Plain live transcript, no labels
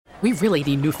We really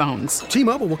need new phones.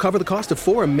 T-Mobile will cover the cost of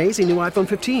 4 amazing new iPhone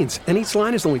 15s, and each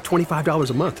line is only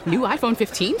 $25 a month. New iPhone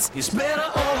 15s? It's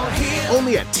better over here.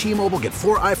 Only at T-Mobile, get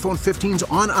 4 iPhone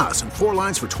 15s on us and 4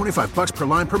 lines for $25 per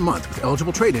line per month with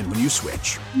eligible trade-in when you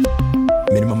switch.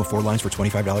 Minimum of 4 lines for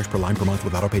 $25 per line per month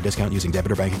with autopay discount using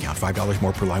debit or bank account. $5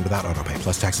 more per line without autopay,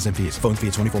 plus taxes and fees. Phone fee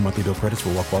at 24 monthly bill credits for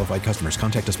well-qualified customers.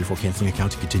 Contact us before canceling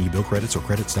account to continue bill credits or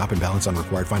credit stop and balance on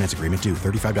required finance agreement due.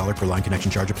 $35 per line connection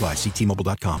charge applies. See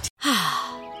T-Mobile.com.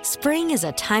 Spring is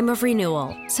a time of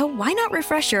renewal, so why not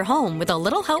refresh your home with a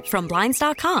little help from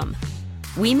Blinds.com?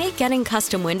 We make getting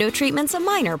custom window treatments a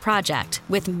minor project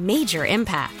with major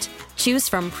impact. Choose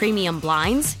from premium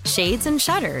blinds, shades, and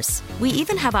shutters. We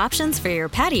even have options for your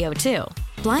patio, too.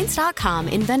 Blinds.com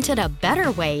invented a better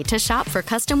way to shop for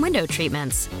custom window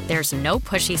treatments. There's no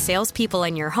pushy salespeople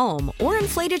in your home or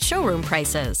inflated showroom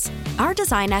prices. Our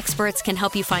design experts can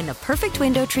help you find the perfect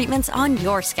window treatments on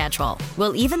your schedule.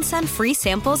 We'll even send free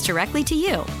samples directly to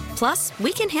you. Plus,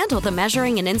 we can handle the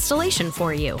measuring and installation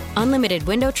for you. Unlimited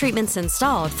window treatments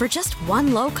installed for just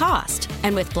one low cost.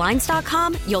 And with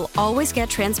Blinds.com, you'll always get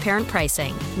transparent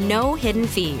pricing. No hidden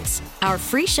fees. Our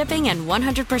free shipping and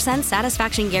 100%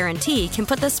 satisfaction guarantee can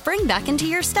put the spring back into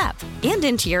your step and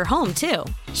into your home, too.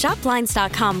 Shop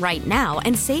Blinds.com right now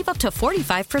and save up to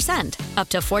 45%. Up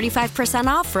to 45%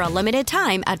 off for a limited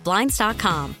time at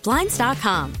Blinds.com.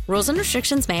 Blinds.com. Rules and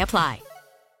restrictions may apply.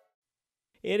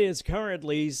 It is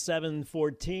currently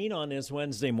 7:14 on this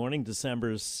Wednesday morning,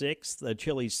 December 6th. A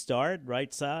chilly start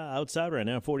outside right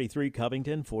now, 43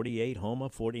 Covington, 48 Houma,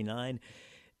 49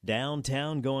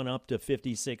 downtown, going up to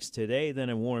 56 today. Then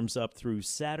it warms up through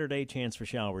Saturday, chance for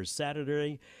showers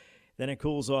Saturday. Then it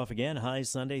cools off again, high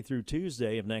Sunday through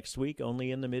Tuesday of next week,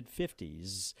 only in the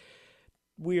mid-50s.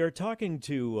 We are talking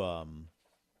to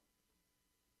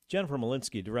Jennifer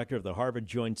Molinsky, director of the Harvard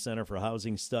Joint Center for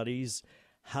Housing Studies,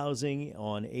 Housing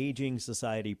on Aging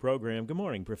Society program. Good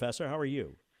morning, Professor. How are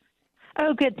you?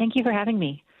 Oh, good. Thank you for having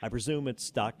me. I presume it's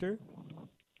doctor?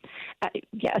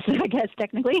 Yes, I guess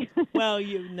technically. Well,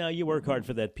 you work hard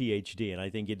for that PhD, and I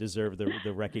think you deserve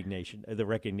the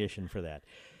recognition for that.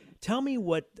 Tell me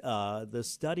what the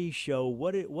studies show.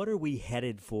 What are we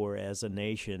headed for as a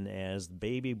nation as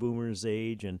baby boomers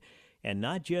age, and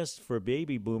not just for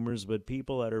baby boomers, but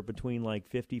people that are between like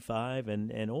 55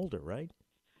 and older, right?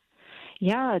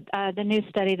 Yeah, the new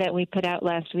study that we put out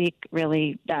last week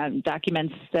really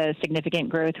documents the significant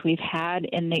growth we've had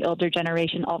in the older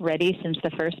generation already since the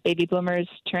first baby boomers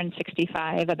turned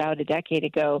 65 about a decade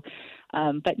ago.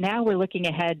 But now we're looking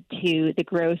ahead to the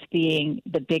growth being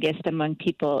the biggest among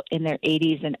people in their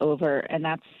 80s and over. And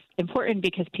that's important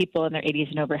because people in their 80s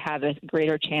and over have a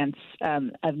greater chance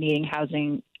of needing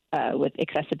housing with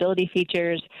accessibility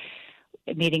features,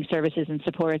 needing services and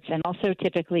supports, and also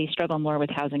typically struggle more with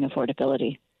housing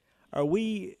affordability. Are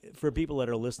we, for people that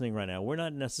are listening right now, we're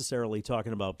not necessarily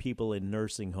talking about people in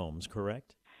nursing homes,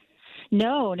 correct?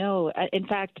 No. In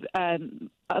fact,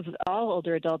 of all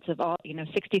older adults, of all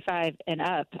 65 and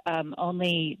up,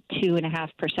 only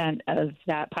 2.5% of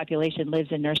that population lives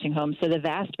in nursing homes. So the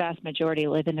vast majority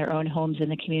live in their own homes in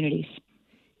the communities.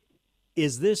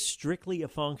 Is this strictly a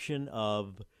function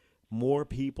of more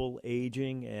people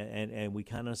aging, and we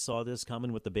kind of saw this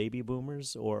coming with the baby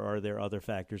boomers, or are there other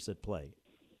factors at play?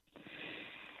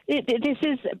 This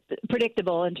is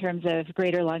predictable in terms of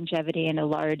greater longevity and a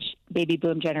large baby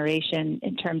boom generation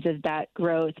in terms of that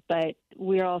growth, but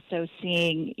we're also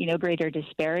seeing, greater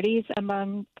disparities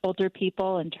among older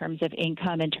people in terms of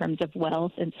income, in terms of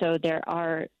wealth, and so there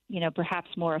are, perhaps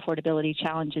more affordability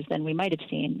challenges than we might have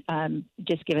seen,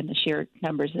 just given the sheer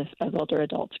numbers of older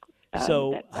adults.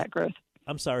 That growth.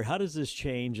 I'm sorry, how does this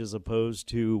change as opposed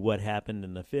to what happened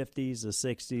in the 50s, the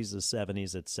 60s, the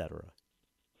 70s, et cetera?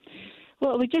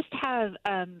 Well, we just have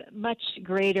much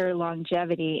greater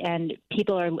longevity, and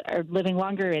people are living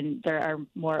longer, and there are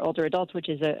more older adults, which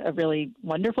is a really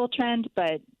wonderful trend,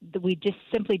 but we just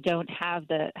simply don't have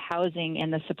the housing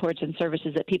and the supports and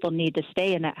services that people need to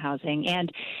stay in that housing.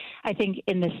 And I think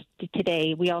in this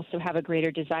today, we also have a greater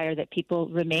desire that people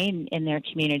remain in their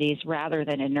communities rather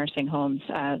than in nursing homes.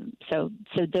 So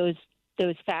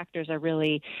those factors are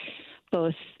really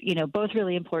both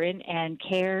really important, and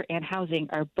care and housing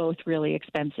are both really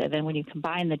expensive. And when you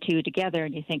combine the two together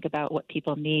and you think about what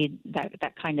people need,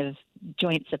 that kind of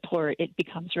joint support, it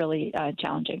becomes really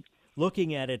challenging.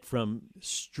 Looking at it from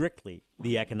strictly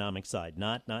the economic side,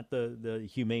 not the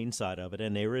humane side of it,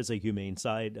 and there is a humane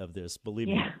side of this, believe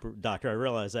me, Doctor, I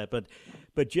realize that,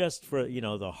 but just for,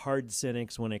 the hard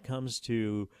cynics when it comes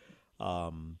to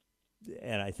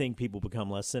and I think people become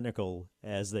less cynical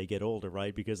as they get older,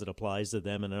 right? Because it applies to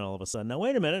them, and then all of a sudden, now,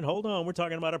 wait a minute, hold on, we're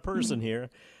talking about a person here.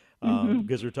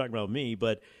 because we're talking about me,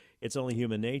 but it's only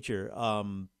human nature.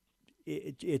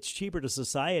 It's cheaper to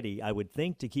society, I would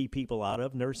think, to keep people out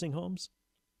of nursing homes.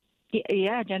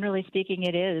 Yeah, generally speaking,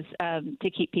 it is to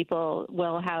keep people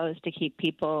well housed, to keep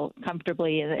people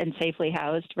comfortably and safely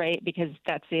housed, right? Because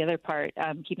that's the other part,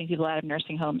 keeping people out of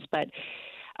nursing homes. But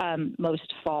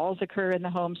most falls occur in the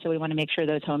home, so we want to make sure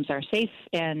those homes are safe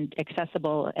and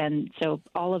accessible. And so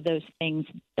all of those things,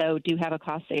 though, do have a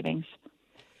cost savings.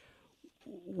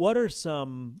 What are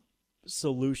some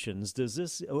solutions? Does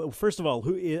this, first of all,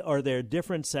 are there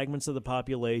different segments of the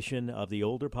population, of the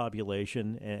older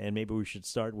population, and maybe we should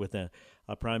start with a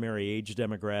primary age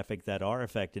demographic that are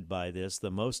affected by this,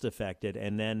 the most affected,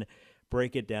 and then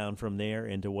break it down from there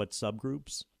into what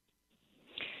subgroups?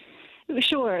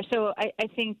 Sure. So I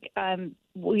think,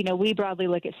 we broadly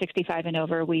look at 65 and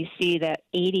over. We see that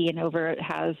 80 and over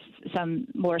has some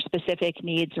more specific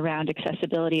needs around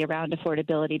accessibility, around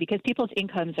affordability, because people's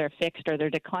incomes are fixed or they're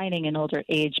declining in older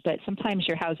age, but sometimes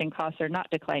your housing costs are not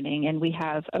declining. And we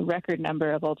have a record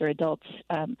number of older adults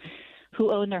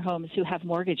who own their homes who have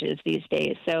mortgages these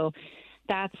days. So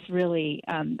that's really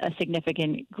a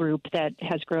significant group that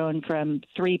has grown from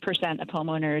 3% of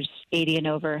homeowners 80 and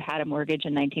over had a mortgage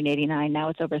in 1989. Now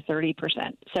it's over 30%.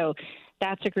 So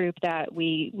that's a group that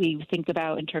we think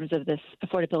about in terms of this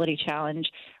affordability challenge.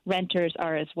 Renters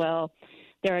are as well.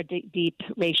 There are deep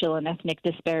racial and ethnic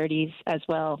disparities as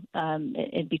well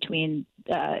in between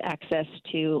access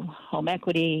to home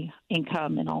equity,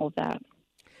 income, and all of that.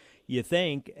 You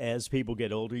think as people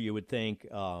get older, you would think,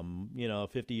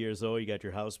 50 years old, you got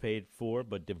your house paid for,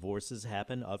 but divorces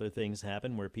happen, other things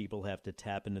happen where people have to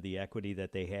tap into the equity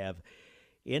that they have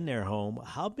in their home.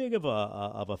 How big of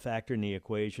a factor in the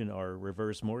equation are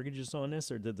reverse mortgages on this,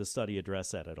 or did the study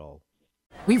address that at all?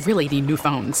 We really need new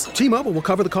phones. T-Mobile will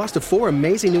cover the cost of 4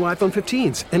 amazing new iPhone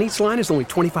 15s, and each line is only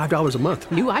 $25 a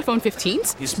month. New iPhone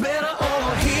 15s? It's better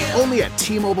over here. Only at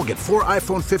T-Mobile, get 4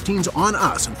 iPhone 15s on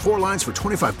us and 4 lines for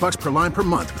 $25 per line per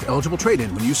month with eligible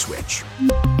trade-in when you switch.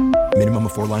 Minimum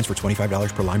of 4 lines for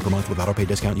 $25 per line per month with autopay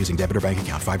discount using debit or bank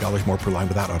account. $5 more per line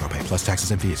without autopay, plus taxes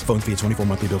and fees. Phone fee at 24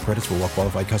 monthly bill credits for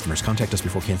well-qualified customers. Contact us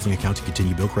before canceling account to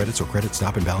continue bill credits or credit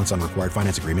stop and balance on required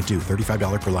finance agreement due.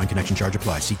 $35 per line connection charge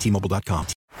applies. See T-Mobile.com.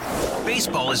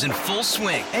 Baseball is in full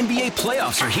swing. NBA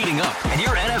playoffs are heating up, and your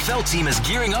NFL team is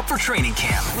gearing up for training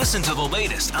camp. Listen to the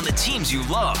latest on the teams you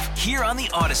love here on the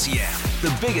Odyssey app.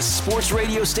 The biggest sports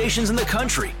radio stations in the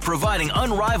country, providing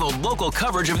unrivaled local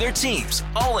coverage of their teams,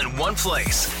 all in one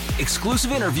place.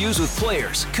 Exclusive interviews with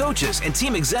players, coaches, and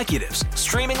team executives,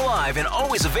 streaming live and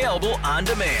always available on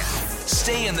demand.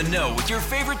 Stay in the know with your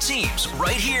favorite teams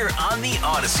right here on the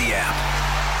Odyssey app.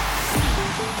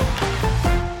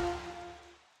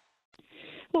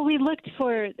 Well, we looked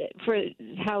for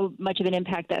how much of an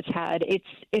impact that's had.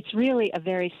 It's really a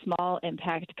very small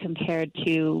impact compared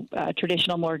to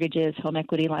traditional mortgages, home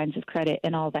equity lines of credit,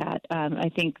 and all that.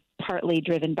 I think partly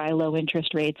driven by low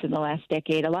interest rates in the last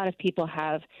decade. A lot of people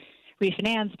have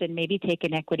refinanced and maybe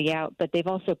taken equity out, but they've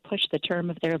also pushed the term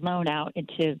of their loan out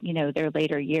into their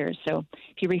later years. So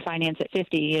if you refinance at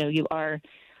 50, you are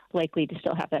likely to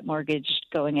still have that mortgage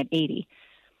going at 80.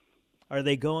 Are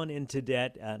they going into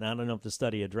debt, and I don't know if the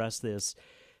study addressed this,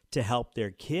 to help their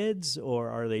kids, or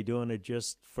are they doing it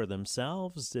just for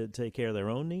themselves to take care of their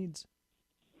own needs?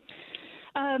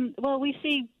 Well, we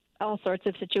see all sorts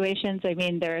of situations. I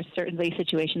mean, there are certainly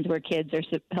situations where kids are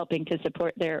helping to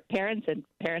support their parents, and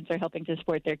parents are helping to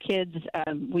support their kids.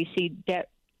 We see debt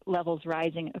levels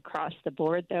rising across the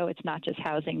board, though. It's not just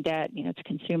housing debt, it's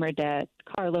consumer debt,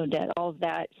 car loan debt, all of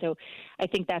that. So I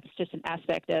think that's just an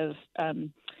aspect of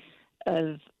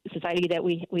society that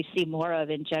we see more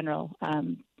of in general.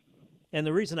 And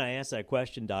the reason I ask that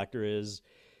question, Doctor, is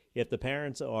if the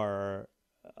parents are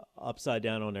upside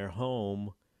down on their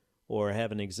home or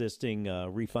have an existing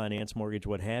refinance mortgage,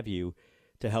 what have you,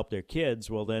 to help their kids,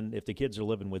 well, then if the kids are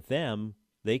living with them,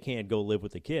 they can't go live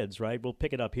with the kids, right? We'll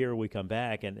pick it up here when we come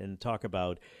back and talk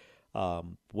about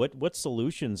what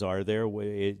solutions are there.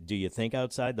 Do you think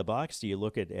outside the box? Do you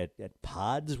look at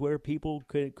pods where people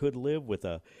could live with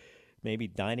maybe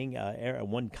dining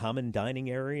one common dining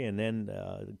area, and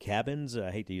then cabins?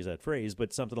 I hate to use that phrase,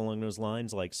 but something along those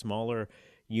lines, like smaller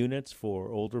units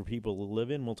for older people to live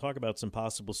in. We'll talk about some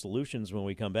possible solutions when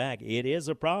we come back. It is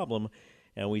a problem,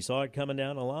 and we saw it coming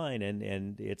down the line,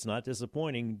 and it's not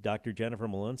disappointing. Dr. Jennifer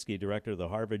Molinsky, director of the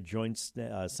Harvard Joint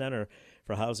Center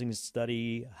for Housing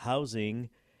Study, Housing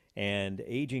and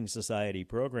Aging Society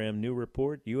program. New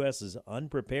report, U.S. is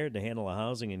unprepared to handle the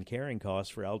housing and caring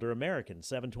costs for elder Americans.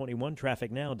 721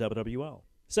 traffic now, WWL.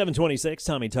 726,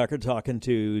 Tommy Tucker talking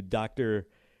to Dr.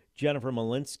 Jennifer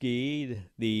Molinsky,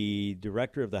 the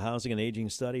director of the Housing and Aging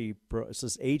Society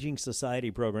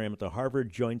program at the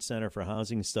Harvard Joint Center for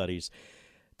Housing Studies.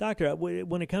 Doctor,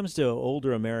 when it comes to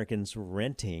older Americans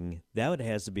renting, that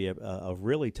has to be a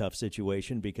really tough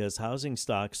situation because housing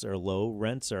stocks are low,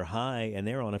 rents are high, and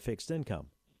they're on a fixed income.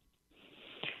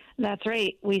 That's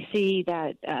right. We see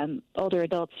that older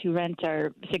adults who rent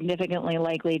are significantly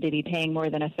likely to be paying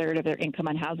more than a third of their income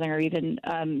on housing, or even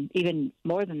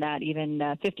more than that, even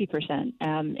 50%.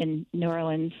 In New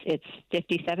Orleans, it's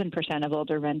 57% of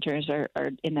older renters are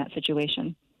in that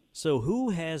situation. So who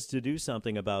has to do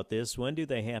something about this? When do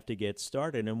they have to get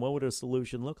started, and what would a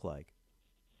solution look like?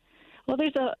 Well,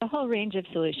 there's a whole range of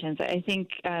solutions. I think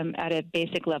at a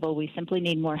basic level, we simply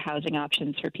need more housing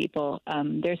options for people.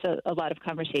 There's a lot of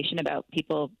conversation about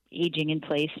people aging in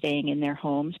place, staying in their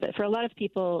homes. But for a lot of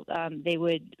people, they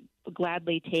would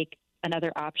gladly take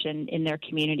another option in their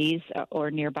communities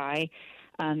or nearby.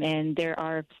 And there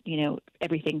are,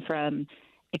 everything from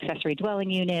accessory dwelling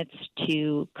units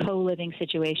to co-living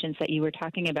situations that you were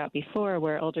talking about before,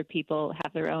 where older people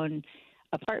have their own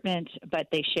apartment, but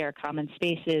they share common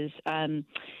spaces.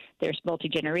 There's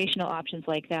multi-generational options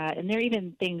like that. And there are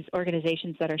even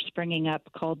organizations that are springing up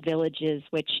called villages,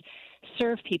 which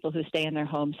serve people who stay in their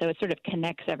homes. So it sort of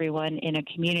connects everyone in a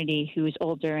community who's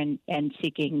older and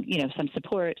seeking, some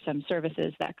support, some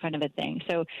services, that kind of a thing.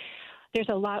 So there's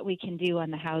a lot we can do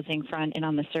on the housing front and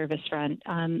on the service front.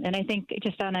 And I think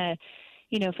just on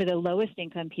for the lowest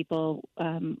income people,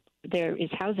 there is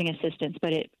housing assistance,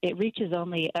 but it reaches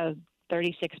only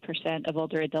 36% of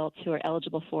older adults who are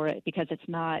eligible for it because it's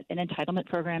not an entitlement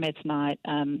program. It's not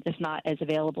as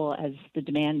available as the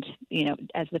demand,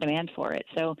 for it.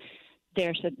 So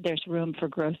there's room for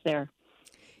growth there.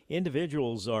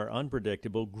 Individuals are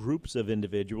unpredictable. Groups of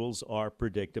individuals are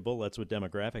predictable. That's what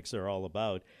demographics are all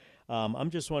about. I'm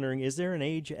just wondering, is there an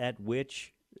age at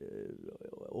which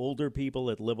older people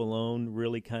that live alone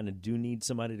really kind of do need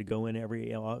somebody to go in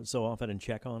every so often and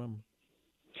check on them?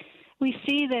 We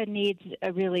see the needs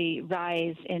really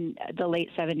rise in the late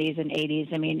 70s and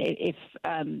 80s. I mean,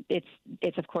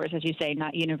 it's of course, as you say,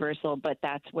 not universal, but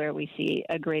that's where we see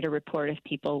a greater report of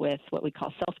people with what we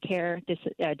call self-care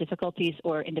difficulties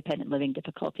or independent living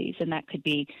difficulties. And that could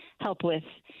be help with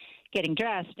getting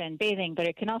dressed and bathing, but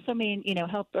it can also mean,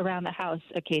 help around the house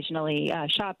occasionally,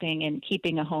 shopping and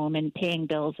keeping a home and paying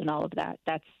bills and all of that.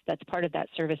 That's part of that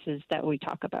services that we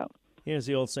talk about. Here's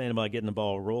the old saying about getting the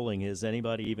ball rolling. Has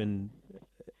anybody begun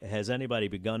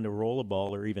to roll a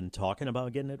ball or even talking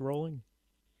about getting it rolling?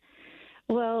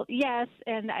 Well, yes,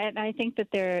 and I think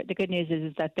that the good news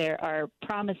is that there are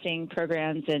promising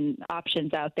programs and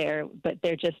options out there, but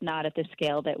they're just not at the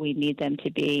scale that we need them to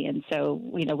be. And so,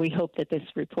 we hope that this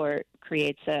report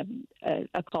creates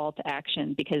a call to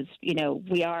action because,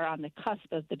 we are on the cusp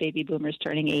of the baby boomers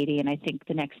turning 80, and I think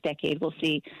the next decade we'll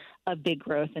see a big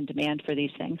growth and demand for these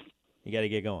things. You got to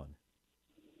get going,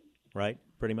 right?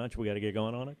 Pretty much, we got to get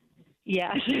going on it.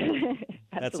 Yeah,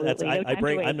 absolutely.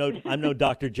 I'm no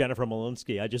Dr. Jennifer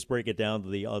Molinsky. I just break it down to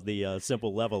the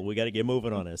simple level. We got to get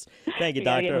moving on this. Thank you,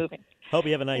 Doctor. Hope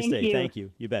you have a nice day. Thank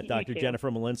you. You bet. Dr. Jennifer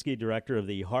Molinsky, director of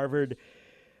the Harvard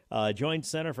Joint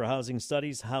Center for Housing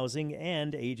Studies, Housing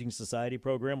and Aging Society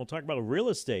program. We'll talk about real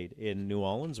estate in New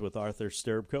Orleans with Arthur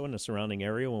Sterbko and the surrounding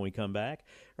area when we come back.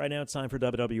 Right now, it's time for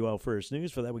WWL First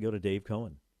News. For that, we go to Dave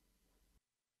Cohen.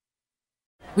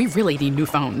 We really need new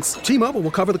phones. T-Mobile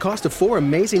will cover the cost of 4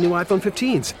 amazing new iPhone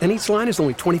 15s, and each line is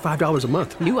only $25 a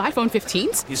month. New iPhone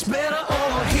 15s? It's better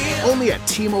over here. Only at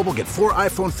T-Mobile, get 4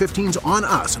 iPhone 15s on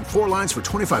us and 4 lines for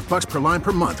 $25 per line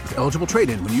per month with eligible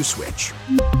trade-in when you switch.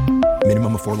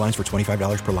 Minimum of 4 lines for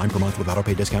 $25 per line per month with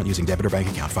auto-pay discount using debit or bank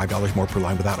account. $5 more per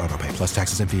line without auto-pay, plus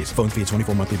taxes and fees. Phone fee at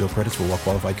 24 monthly bill credits for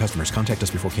well-qualified customers. Contact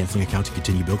us before canceling account to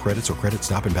continue bill credits or credit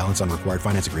stop and balance on required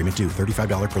finance agreement due.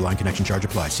 $35 per line connection charge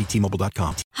applies. See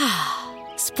T-Mobile.com.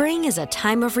 Spring is a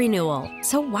time of renewal,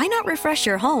 so why not refresh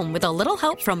your home with a little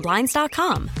help from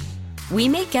Blinds.com? We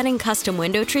make getting custom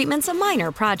window treatments a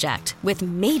minor project with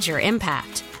major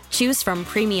impact. Choose from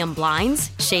premium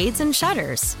blinds, shades, and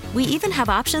shutters. We even have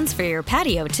options for your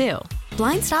patio, too.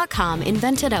 Blinds.com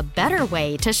invented a better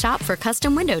way to shop for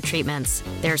custom window treatments.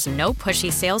 There's no pushy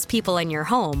salespeople in your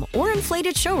home or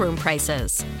inflated showroom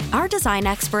prices. Our design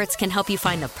experts can help you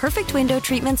find the perfect window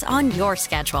treatments on your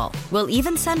schedule. We'll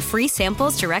even send free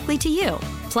samples directly to you.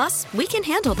 Plus, we can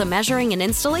handle the measuring and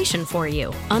installation for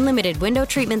you. Unlimited window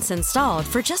treatments installed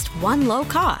for just one low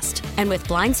cost. And with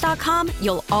Blinds.com,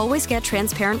 you'll always get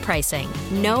transparent pricing.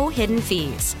 No hidden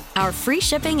fees. Our free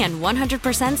shipping and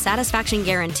 100% satisfaction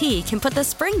guarantee can put the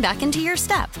spring back into your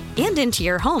step and into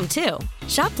your home, too.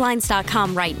 Shop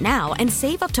Blinds.com right now and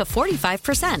save up to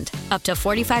 45%. Up to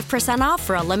 45% off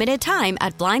for a limited time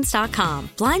at Blinds.com.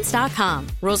 Blinds.com.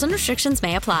 Rules and restrictions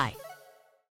may apply.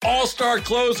 All-star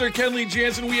closer Kenley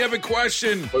Jansen, we have a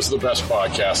question. What's the best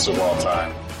podcast of all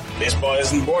time? Baseball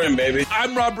isn't boring, baby.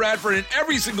 I'm Rob Bradford, and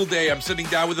every single day I'm sitting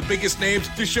down with the biggest names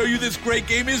to show you this great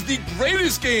game is the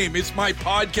greatest game. It's my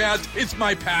podcast. It's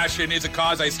my passion. It's a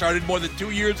cause I started more than 2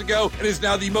 years ago and is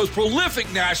now the most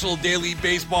prolific national daily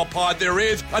baseball pod there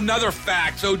is. Another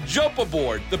fact. So jump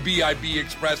aboard the BIB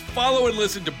Express. Follow and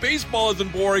listen to Baseball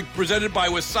Isn't Boring, presented by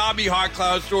Wasabi Hot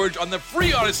Cloud Storage on the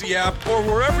free Odyssey app or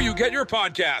wherever you get your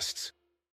podcasts.